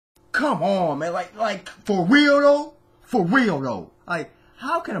come on, man. Like for real though. For real though. Like,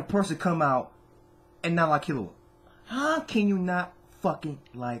 how can a person come out and not like Killua? How can you not fucking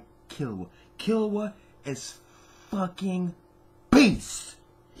like Killua? Killua is fucking beast.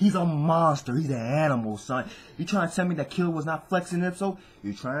 He's a monster. He's an animal, son. You trying to tell me that Killua was not flexing in the episode?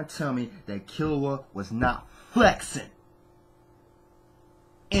 You trying to tell me that Killua was not flexing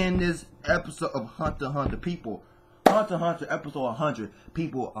in this episode of Hunter x Hunter? People, Hunter x Hunter episode 100.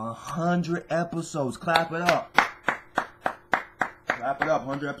 People, 100 episodes. Clap it up. Clap it up.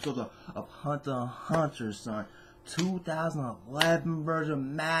 100 episodes of Hunter x Hunter, son. 2011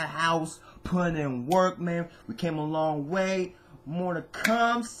 version, Madhouse, putting in work, man. We came a long way. More to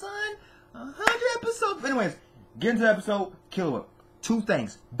come, son. 100 episodes. Anyways, get into the episode. Killua. Two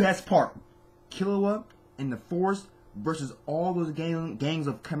things. Best part. Killua in the forest versus all those gangs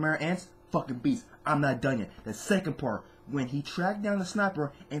of Chimera ants. Fucking beast. I'm not done yet. The second part, when he tracked down the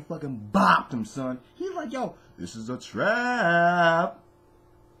sniper and fucking bopped him, son. He's like, yo, this is a trap.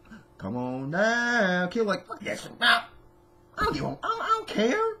 Come on now. Killua like, fuck that shit. I don't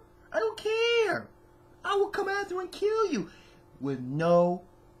care. I don't care. I will come after and kill you. With no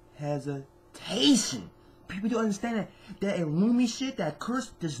hesitation. People don't understand that Illumi shit, that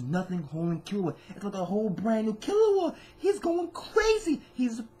curse, there's nothing holding Killua. It's like a whole brand new Killua. He's going crazy.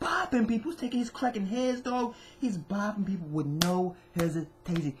 He's bopping people. He's taking his cracking heads, dog. He's bopping people with no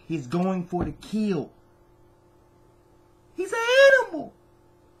hesitation. He's going for the kill. He's an animal.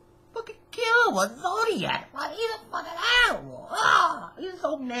 Fucking Killua, Zodiac. Like, he's a fucking animal. Ah, he's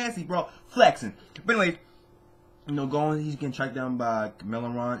so nasty, bro. Flexing. But anyways, you know, he's getting tracked down by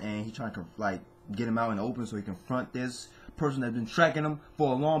Melaron, and he's trying to, like, get him out in the open so he can confront this person that's been tracking him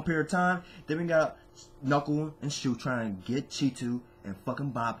for a long period of time. Then we got Knuckle and Shu trying to get Cheetu and fucking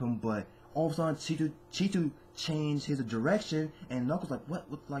bop him, but all of a sudden Cheetu changed his direction, and Knuckle's like, what,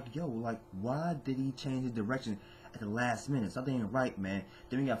 like, yo, like, why did he change his direction at the last minute? Something ain't right, man.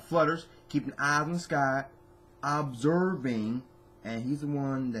 Then we got Flutters, keeping eyes on the sky, observing. And he's the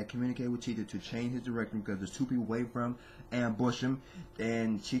one that communicated with Cheetu to change his direction because there's two people waiting for him, ambush him.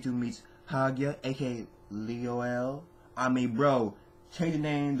 And Cheetu meets Hagya, aka Leoel. I mean, bro, change the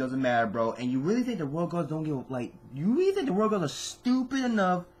name, doesn't matter, bro. And you really think the Royal Guards don't give, like, you really think the Royal Guards are stupid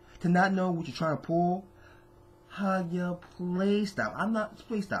enough to not know what you're trying to pull? Hagya, play stop.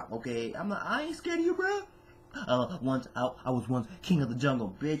 Play stop, okay? I ain't scared of you, bro. I was once king of the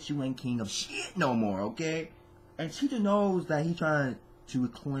jungle. Bitch, you ain't king of shit no more, okay? And Cheetu knows that he's trying to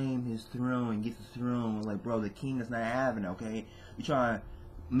reclaim his throne and get the throne. Like, bro, the king is not having it, okay? You're trying to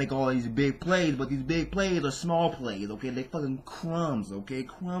make all these big plays, but these big plays are small plays, okay? They fucking crumbs, okay?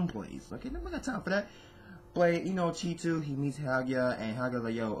 Crumb plays, okay? Nobody got time for that. But, you know, Cheetu, he meets Hagya, and Hagya's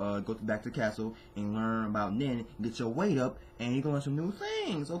like, yo, go back to the castle and learn about Nin, get your weight up, and he gonna learn some new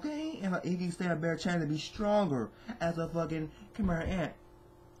things, okay? And he can stand a better chance to be stronger as a fucking Chimera ant.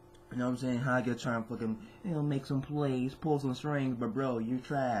 You know what I'm saying? Hagya trying to fucking, you know, make some plays, pull some strings, but bro, you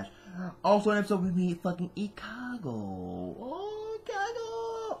trash. Also, in episode we meet fucking Ikago. Oh,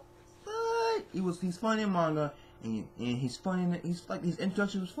 Ikago! But he's funny in manga, and he's funny. His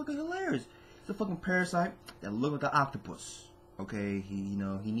introduction was fucking hilarious. He's a fucking parasite that looks like an octopus. Okay, he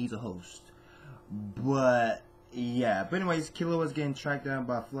needs a host. But yeah, but anyways, Killua was getting tracked down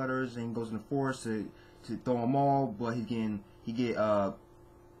by Flutters and he goes in the forest to throw them all, but he get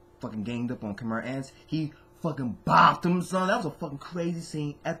fucking ganged up on Chimera ants. He fucking bopped him, son. That was a fucking crazy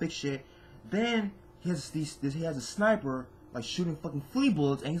scene, epic shit. Then he has a sniper like shooting fucking flea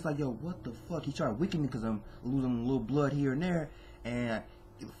bullets, and he's like, yo, what the fuck? He tried to weaken me because I'm losing a little blood here and there. And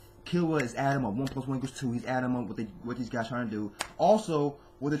Killua is at him up. 1 + 1 = 2. He's at him up what these guys trying to do. Also,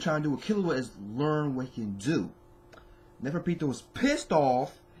 what they're trying to do with Killua is learn what he can do. Neferpitou was pissed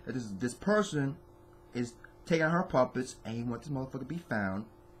off that this person is taking out her puppets, and he wants this motherfucker to be found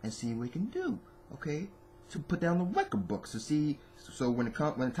and see what he can do, okay? To put down the record books to see, so when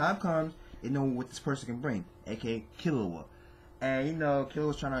the time comes, they know what this person can bring, aka Killua. And you know,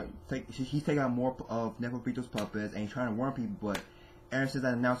 Killua's trying to he's taking out more of Neferpitou's puppets, and he's trying to warn people. But ever since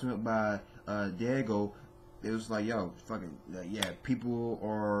that announcement by Diego, it was like, yo, fucking yeah, people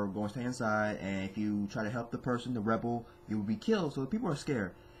are going to stay inside, and if you try to help the person, the rebel, you will be killed. So people are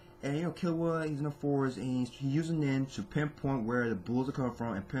scared. And you know, Killua, he's in the forest, and he's using them to pinpoint where the bullets are coming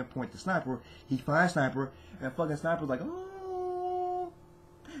from and pinpoint the sniper. He finds sniper, and the fucking sniper's like, oh,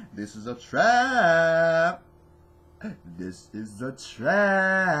 this is a trap. This is a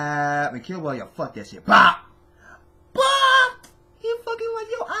trap. And Killua, yo, fuck that shit. Bop! Bop! He fucking like,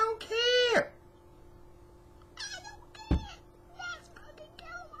 yo, I don't care. I don't care. That's fucking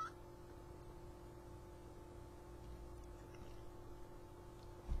Killua.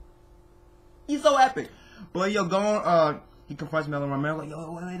 He's so epic. But yo, Gon, he confronts Melon like,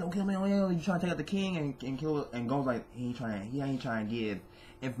 yo, wait, don't kill me, you trying to take out the king and kill, and Gon's like, he ain't trying to give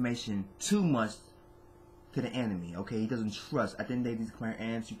information too much to the enemy, okay? He doesn't trust. At the end of the day, these clan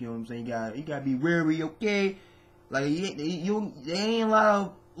ants, you know what I'm saying? You gotta be wary, okay? Like, there ain't a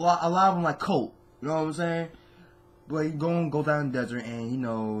lot of them like Colt, you know what I'm saying? But he go down the desert, and you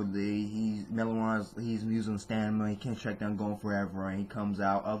know he's using stamina. He can't track down Gon forever, and he comes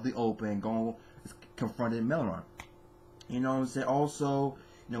out of the open. Gon is confronted Melon. You know what I'm saying? Also,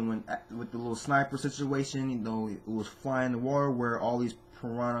 you know, when with the little sniper situation, you know, it was flying in the water where all these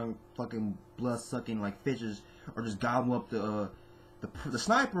piranha fucking blood sucking like fishes are just gobbling up the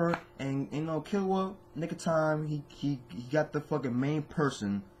sniper, and you know, Killua, nick of time, he got the fucking main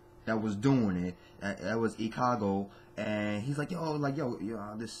person that was doing it. That was Ikago, and he's like, yo,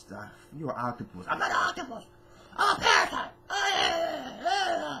 this you're an octopus. I'm not an octopus. I'm a parasite.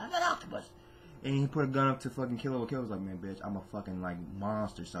 I'm not an octopus. And he put a gun up to fucking Killua. Killua's like, man, bitch, I'm a fucking like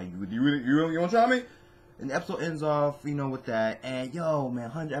monster. So you really wanna try me? And the episode ends off, you know, with that. And yo, man,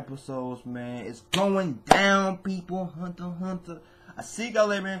 100 episodes, man, it's going down, people. Hunter, Hunter. I see you guys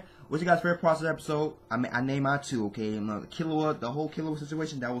later, man. What's your guys' favorite process episode? I named my two, okay? Killua, the whole Killua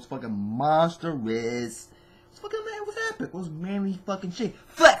situation, that was fucking monstrous. It's fucking, man, it was epic. It was merry fucking shit.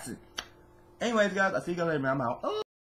 FLEXIN. Anyways, guys, I see you guys later, man. I'm out.